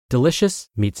Delicious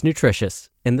meets nutritious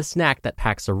in the snack that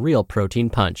packs a real protein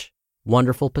punch.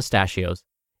 Wonderful Pistachios.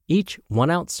 Each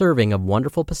 1-ounce serving of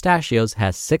Wonderful Pistachios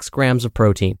has 6 grams of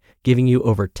protein, giving you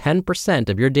over 10%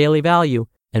 of your daily value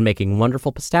and making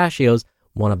Wonderful Pistachios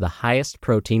one of the highest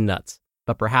protein nuts.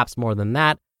 But perhaps more than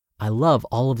that, I love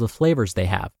all of the flavors they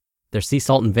have. Their sea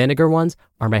salt and vinegar ones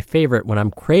are my favorite when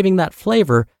I'm craving that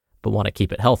flavor but want to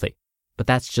keep it healthy. But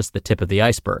that's just the tip of the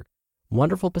iceberg.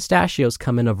 Wonderful Pistachios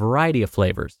come in a variety of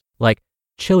flavors, like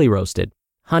chili roasted,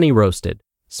 honey roasted,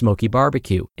 smoky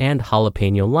barbecue, and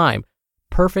jalapeno lime,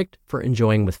 perfect for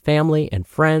enjoying with family and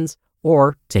friends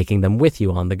or taking them with you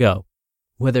on the go.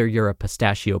 Whether you're a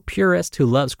pistachio purist who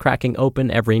loves cracking open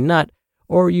every nut,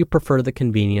 or you prefer the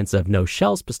convenience of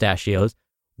no-shells pistachios,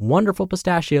 Wonderful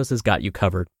Pistachios has got you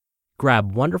covered.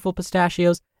 Grab Wonderful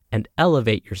Pistachios and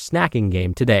elevate your snacking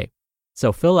game today.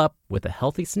 So fill up with a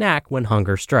healthy snack when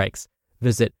hunger strikes.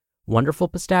 Visit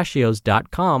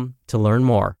wonderfulpistachios.com to learn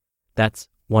more. That's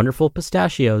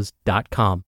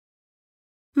wonderfulpistachios.com.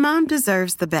 Mom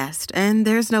deserves the best, and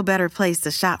there's no better place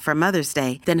to shop for Mother's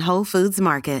Day than Whole Foods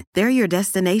Market. They're your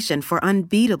destination for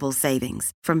unbeatable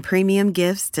savings, from premium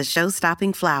gifts to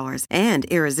show-stopping flowers and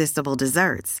irresistible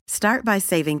desserts. Start by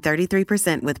saving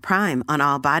 33% with Prime on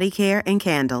all body care and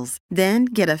candles. Then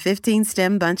get a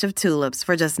 15-stem bunch of tulips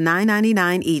for just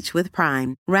 $9.99 each with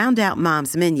Prime. Round out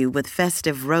Mom's menu with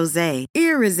festive rosé,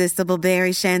 irresistible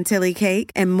berry chantilly cake,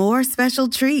 and more special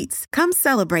treats. Come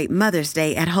celebrate Mother's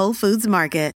Day at Whole Foods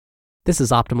Market. This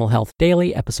is Optimal Health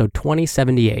Daily, episode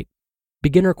 2078.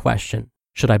 Beginner question,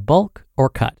 should I bulk or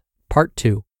cut? Part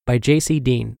 2 by JC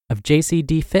Deen of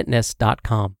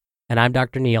jcdfitness.com. And I'm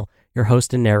Dr. Neil, your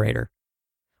host and narrator.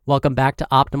 Welcome back to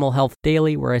Optimal Health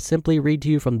Daily, where I simply read to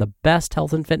you from the best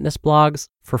health and fitness blogs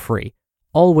for free,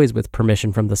 always with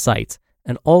permission from the sites,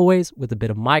 and always with a bit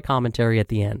of my commentary at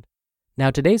the end. Now,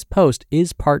 today's post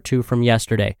is part 2 from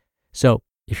yesterday, so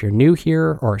if you're new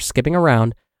here or skipping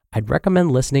around, I'd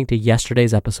recommend listening to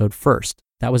yesterday's episode first.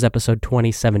 That was episode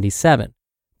 2077.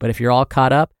 But if you're all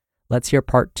caught up, let's hear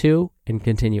part 2 and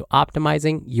continue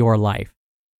optimizing your life.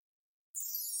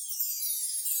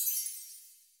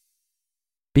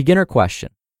 Beginner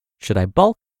question, should I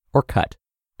bulk or cut?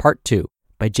 Part 2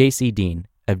 by JC Deen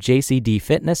of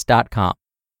jcdfitness.com.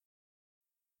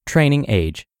 Training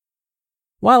age.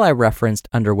 While I referenced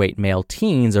underweight male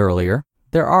teens earlier,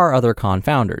 there are other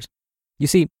confounders. You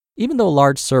see, even though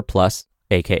large surplus,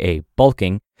 aka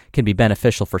bulking, can be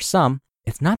beneficial for some,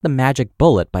 it's not the magic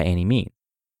bullet by any means.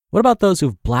 What about those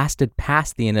who've blasted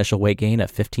past the initial weight gain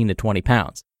of 15 to 20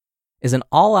 pounds? Is an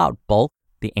all-out bulk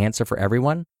the answer for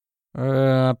everyone?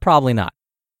 Probably not.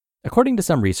 According to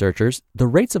some researchers, the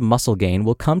rates of muscle gain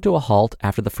will come to a halt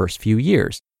after the first few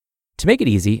years. To make it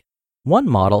easy, one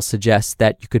model suggests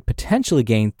that you could potentially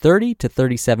gain 30 to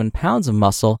 37 pounds of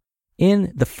muscle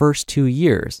in the first 2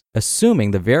 years,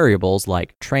 assuming the variables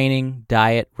like training,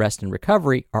 diet, rest, and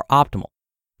recovery are optimal.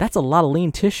 That's a lot of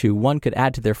lean tissue one could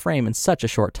add to their frame in such a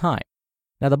short time.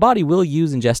 Now, the body will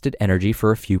use ingested energy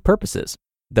for a few purposes,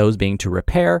 those being to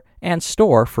repair and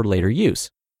store for later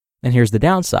use. And here's the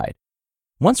downside.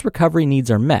 Once recovery needs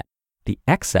are met, the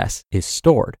excess is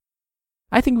stored.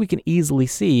 I think we can easily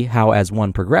see how as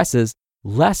one progresses,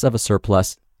 less of a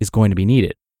surplus is going to be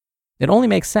needed. It only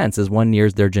makes sense as one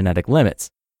nears their genetic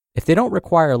limits. If they don't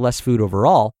require less food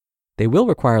overall, they will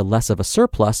require less of a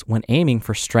surplus when aiming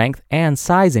for strength and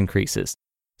size increases.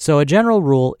 So a general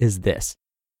rule is this.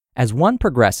 As one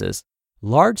progresses,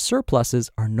 large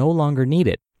surpluses are no longer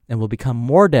needed and will become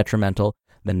more detrimental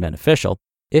than beneficial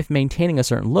if maintaining a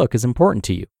certain look is important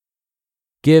to you.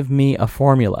 Give me a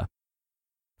formula.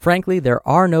 Frankly, there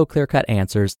are no clear-cut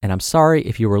answers, and I'm sorry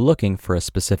if you were looking for a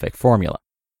specific formula.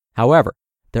 However,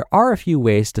 there are a few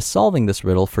ways to solving this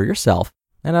riddle for yourself,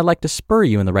 and I'd like to spur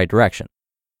you in the right direction.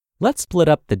 Let's split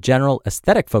up the general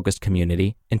aesthetic-focused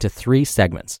community into 3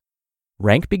 segments: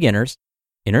 rank beginners,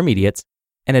 intermediates,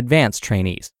 and advanced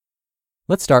trainees.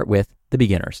 Let's start with the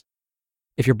beginners.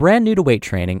 If you're brand new to weight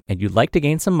training and you'd like to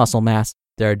gain some muscle mass,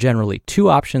 there are generally 2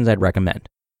 options I'd recommend.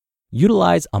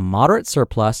 Utilize a moderate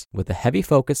surplus with a heavy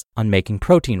focus on making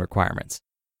protein requirements.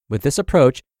 With this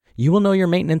approach, you will know your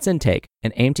maintenance intake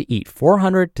and aim to eat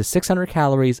 400 to 600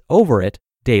 calories over it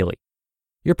daily.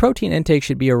 Your protein intake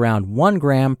should be around 1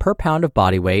 gram per pound of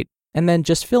body weight, and then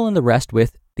just fill in the rest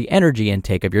with the energy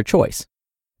intake of your choice.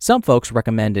 Some folks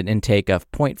recommend an intake of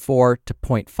 0.4 to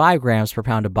 0.5 grams per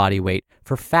pound of body weight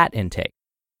for fat intake.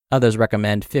 Others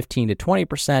recommend 15 to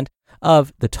 20%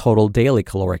 of the total daily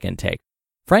caloric intake.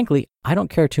 Frankly, I don't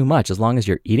care too much as long as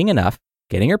you're eating enough,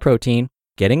 getting your protein,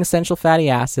 getting essential fatty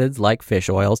acids like fish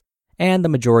oils, and the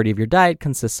majority of your diet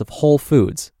consists of whole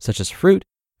foods such as fruit,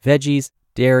 veggies,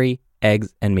 dairy,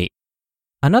 eggs, and meat.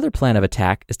 Another plan of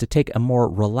attack is to take a more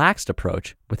relaxed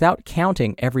approach without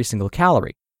counting every single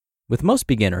calorie. With most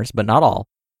beginners, but not all,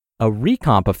 a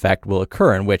recomp effect will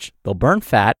occur in which they'll burn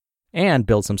fat and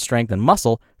build some strength and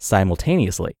muscle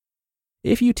simultaneously.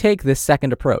 If you take this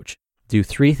second approach, do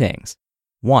 3 things.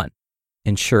 1.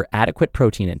 Ensure adequate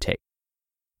protein intake.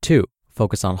 2.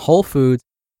 Focus on whole foods,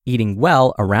 eating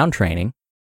well around training.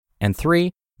 And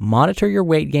 3. Monitor your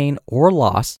weight gain or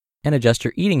loss and adjust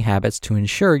your eating habits to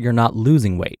ensure you're not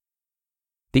losing weight.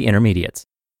 The intermediates.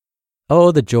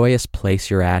 Oh, the joyous place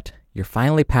you're at. You're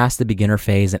finally past the beginner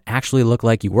phase and actually look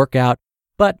like you work out,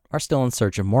 but are still in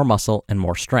search of more muscle and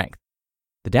more strength.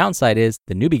 The downside is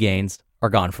the newbie gains are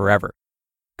gone forever.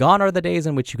 Gone are the days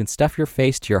in which you can stuff your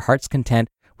face to your heart's content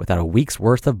without a week's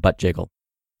worth of butt jiggle.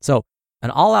 So, an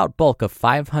all-out bulk of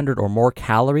 500 or more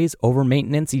calories over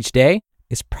maintenance each day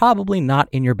is probably not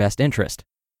in your best interest.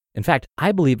 In fact,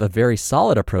 I believe a very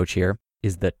solid approach here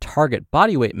is the target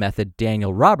body weight method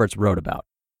Daniel Roberts wrote about.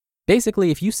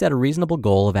 Basically, if you set a reasonable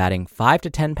goal of adding 5 to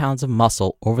 10 pounds of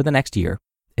muscle over the next year,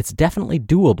 it's definitely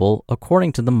doable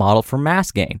according to the model for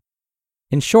mass gain.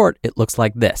 In short, it looks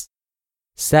like this.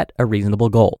 Set a reasonable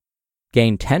goal.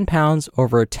 Gain 10 pounds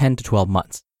over 10 to 12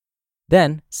 months.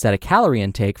 Then set a calorie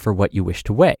intake for what you wish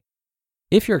to weigh.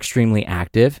 If you're extremely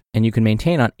active and you can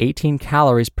maintain on 18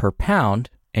 calories per pound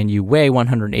and you weigh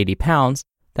 180 pounds,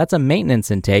 that's a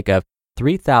maintenance intake of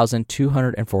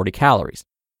 3,240 calories.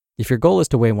 If your goal is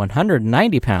to weigh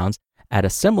 190 pounds at a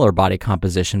similar body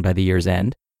composition by the year's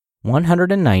end,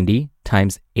 190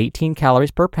 times 18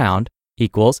 calories per pound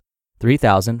equals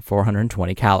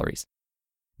 3,420 calories.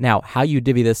 Now, how you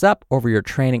divvy this up over your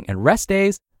training and rest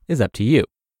days is up to you.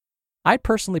 I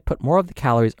personally put more of the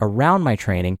calories around my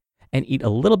training and eat a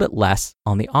little bit less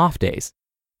on the off days.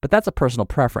 But that's a personal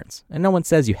preference, and no one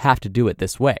says you have to do it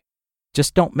this way.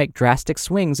 Just don't make drastic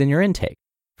swings in your intake.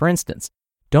 For instance,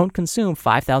 don't consume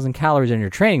 5,000 calories on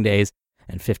your training days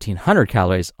and 1,500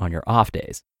 calories on your off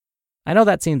days. I know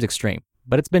that seems extreme,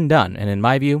 but it's been done, and in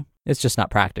my view, it's just not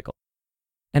practical.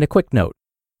 And a quick note,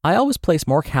 I always place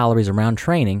more calories around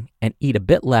training and eat a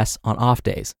bit less on off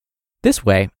days. This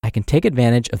way, I can take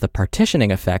advantage of the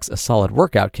partitioning effects a solid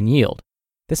workout can yield.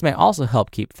 This may also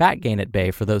help keep fat gain at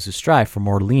bay for those who strive for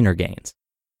more leaner gains.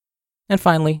 And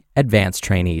finally, advanced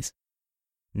trainees.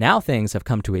 Now things have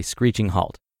come to a screeching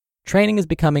halt. Training is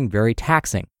becoming very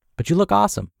taxing, but you look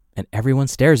awesome, and everyone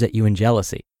stares at you in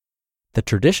jealousy. The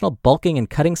traditional bulking and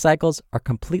cutting cycles are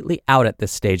completely out at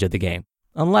this stage of the game,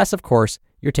 unless, of course,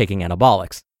 you're taking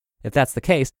anabolics. If that's the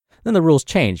case, then the rules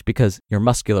change because your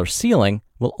muscular ceiling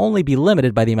will only be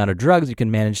limited by the amount of drugs you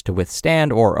can manage to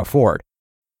withstand or afford.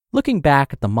 Looking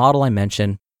back at the model I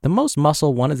mentioned, the most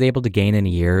muscle one is able to gain in a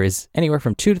year is anywhere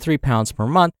from 2 to 3 pounds per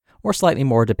month or slightly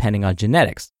more depending on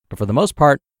genetics, but for the most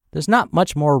part, there's not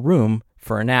much more room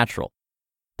for a natural.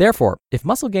 Therefore, if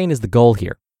muscle gain is the goal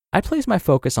here, I place my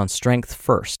focus on strength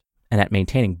first and at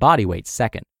maintaining body weight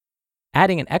second.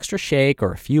 Adding an extra shake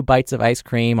or a few bites of ice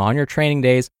cream on your training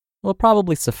days will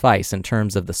probably suffice in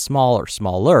terms of the small or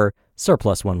smaller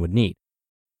surplus one would need.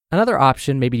 Another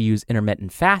option may be to use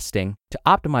intermittent fasting to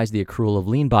optimize the accrual of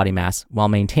lean body mass while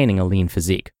maintaining a lean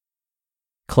physique.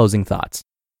 Closing thoughts.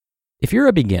 If you're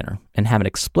a beginner and have an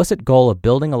explicit goal of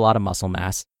building a lot of muscle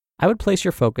mass, I would place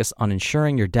your focus on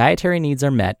ensuring your dietary needs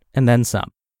are met and then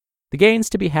some. The gains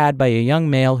to be had by a young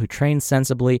male who trains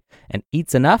sensibly and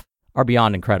eats enough are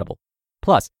beyond incredible.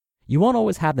 Plus, you won't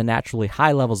always have the naturally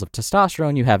high levels of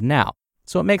testosterone you have now,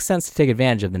 so it makes sense to take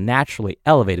advantage of the naturally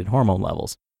elevated hormone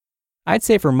levels. I'd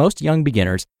say for most young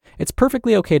beginners, it's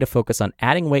perfectly okay to focus on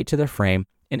adding weight to their frame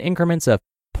in increments of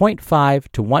 0.5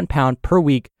 to 1 pound per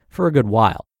week for a good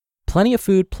while. Plenty of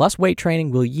food plus weight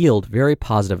training will yield very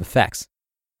positive effects.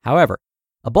 However,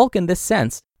 a bulk in this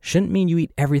sense shouldn't mean you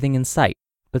eat everything in sight,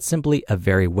 but simply a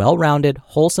very well-rounded,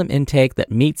 wholesome intake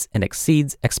that meets and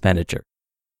exceeds expenditure.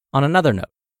 On another note,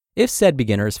 if said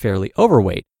beginner is fairly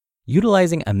overweight,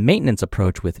 utilizing a maintenance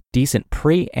approach with decent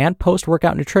pre- and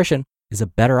post-workout nutrition is a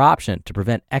better option to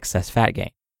prevent excess fat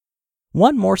gain.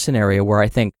 One more scenario where I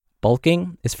think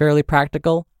bulking is fairly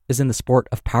practical is in the sport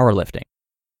of powerlifting.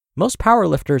 Most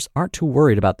powerlifters aren't too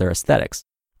worried about their aesthetics.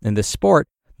 In this sport,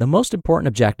 the most important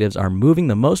objectives are moving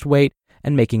the most weight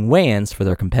and making weigh-ins for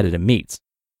their competitive meets.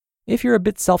 If you're a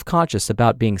bit self-conscious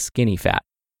about being skinny fat,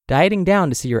 dieting down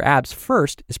to see your abs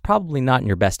first is probably not in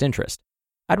your best interest.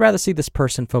 I'd rather see this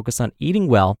person focus on eating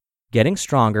well, getting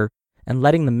stronger, and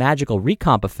letting the magical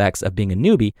recomp effects of being a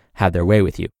newbie have their way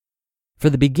with you. For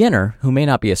the beginner who may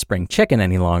not be a spring chicken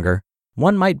any longer,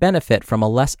 one might benefit from a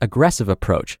less aggressive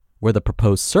approach where the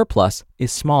proposed surplus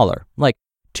is smaller, like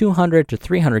 200 to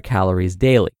 300 calories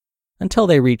daily, until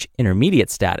they reach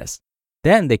intermediate status.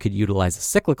 Then they could utilize a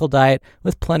cyclical diet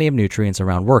with plenty of nutrients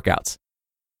around workouts.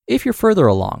 If you're further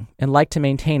along and like to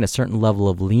maintain a certain level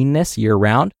of leanness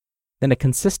year-round, then a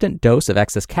consistent dose of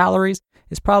excess calories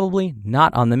is probably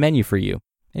not on the menu for you,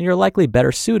 and you're likely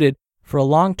better suited for a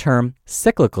long-term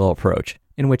cyclical approach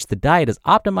in which the diet is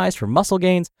optimized for muscle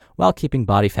gains while keeping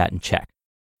body fat in check.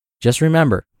 Just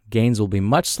remember, gains will be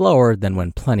much slower than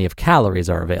when plenty of calories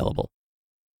are available.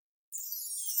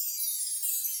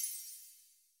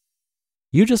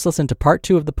 You just listened to part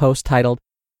 2 of the post titled,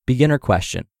 Beginner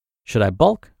Question, Should I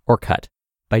Bulk or Cut?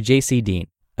 By JC Deen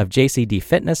of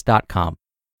jcdfitness.com.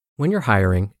 When you're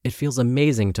hiring, it feels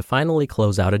amazing to finally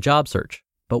close out a job search.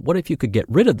 But what if you could get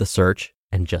rid of the search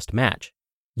and just match?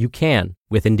 You can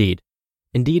with Indeed.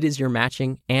 Indeed is your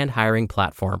matching and hiring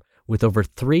platform with over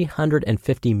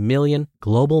 350 million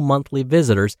global monthly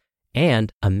visitors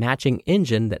and a matching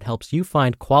engine that helps you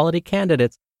find quality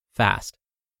candidates fast.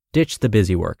 Ditch the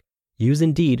busy work. Use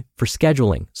Indeed for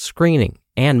scheduling, screening,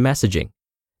 and messaging.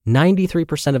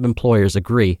 93% of employers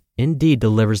agree Indeed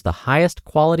delivers the highest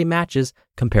quality matches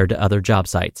compared to other job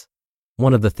sites.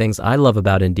 One of the things I love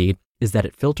about Indeed is that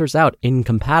it filters out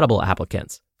incompatible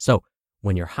applicants. So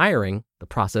when you're hiring, the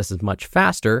process is much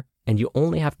faster and you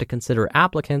only have to consider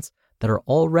applicants that are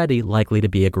already likely to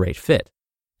be a great fit.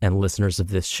 And listeners of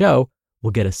this show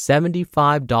will get a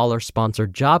 $75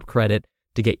 sponsored job credit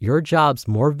to get your jobs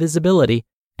more visibility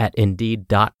at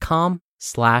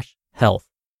Indeed.com/health.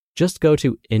 Just go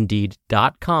to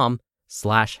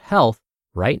Indeed.com/health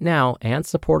right now and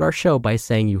support our show by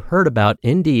saying you heard about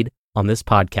Indeed on this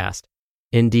podcast.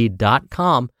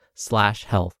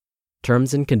 Indeed.com/health.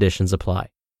 Terms and conditions apply.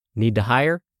 Need to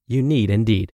hire? You need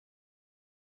Indeed.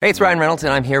 Hey, it's Ryan Reynolds,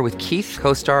 and I'm here with Keith,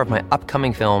 co-star of my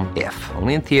upcoming film, If,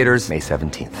 only in theaters May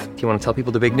 17th. Do you want to tell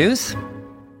people the big news?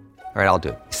 All right, I'll do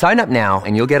it. Sign up now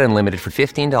and you'll get unlimited for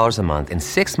 $15 a month and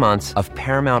 6 months of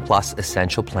Paramount Plus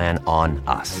Essential Plan on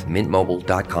us.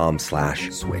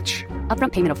 MintMobile.com/switch.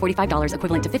 Upfront payment of $45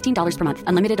 equivalent to $15 per month.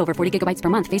 Unlimited over 40 gigabytes per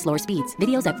month. Face lower speeds.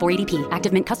 Videos at 480p.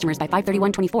 Active Mint customers by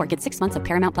 531.24 get 6 months of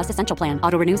Paramount Plus Essential Plan.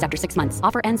 Auto renews after 6 months.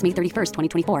 Offer ends May 31st,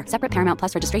 2024. Separate Paramount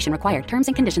Plus registration required. Terms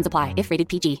and conditions apply if rated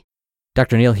PG.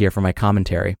 Dr. Neal here for my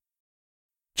commentary.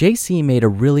 JC made a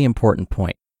really important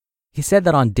point. He said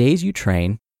that on days you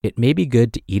train, it may be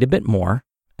good to eat a bit more,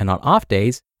 and on off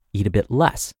days, eat a bit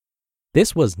less.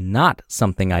 This was not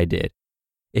something I did.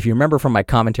 If you remember from my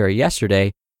commentary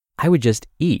yesterday, I would just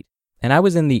eat, and I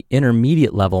was in the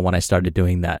intermediate level when I started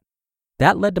doing that.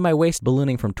 That led to my waist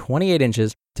ballooning from 28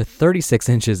 inches to 36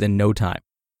 inches in no time.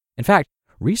 In fact,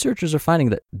 researchers are finding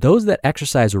that those that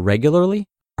exercise regularly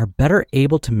are better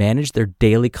able to manage their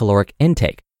daily caloric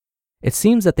intake. It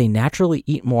seems that they naturally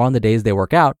eat more on the days they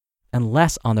work out and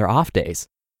less on their off days.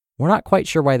 We're not quite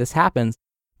sure why this happens,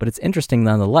 but it's interesting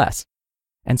nonetheless.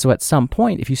 And so at some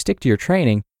point, if you stick to your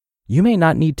training, you may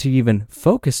not need to even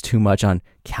focus too much on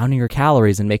counting your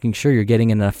calories and making sure you're getting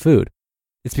enough food.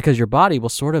 It's because your body will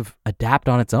sort of adapt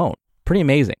on its own. Pretty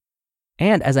amazing.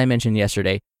 And as I mentioned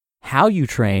yesterday, how you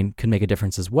train can make a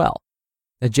difference as well.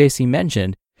 As JC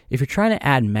mentioned, if you're trying to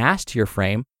add mass to your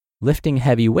frame, lifting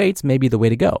heavy weights may be the way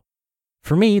to go.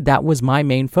 For me, that was my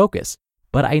main focus,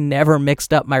 but I never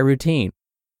mixed up my routine.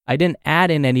 I didn't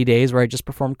add in any days where I just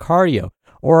performed cardio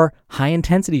or high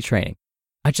intensity training.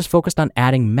 I just focused on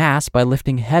adding mass by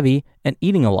lifting heavy and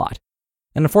eating a lot.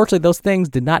 And unfortunately, those things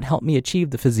did not help me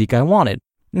achieve the physique I wanted.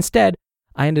 Instead,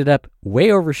 I ended up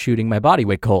way overshooting my body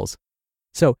weight goals.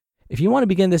 So if you want to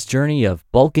begin this journey of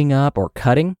bulking up or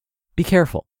cutting, be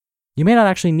careful. You may not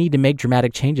actually need to make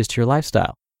dramatic changes to your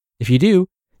lifestyle. If you do,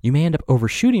 you may end up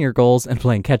overshooting your goals and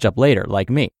playing catch up later,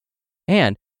 like me.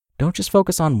 And don't just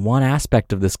focus on one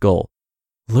aspect of this goal.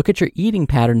 Look at your eating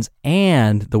patterns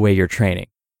and the way you're training.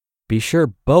 Be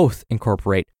sure both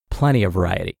incorporate plenty of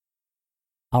variety.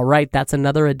 All right, that's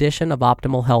another edition of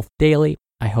Optimal Health Daily.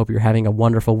 I hope you're having a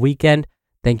wonderful weekend.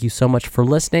 Thank you so much for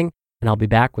listening, and I'll be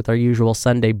back with our usual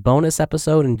Sunday bonus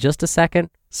episode in just a second.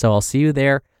 So I'll see you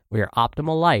there where your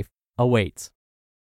optimal life awaits.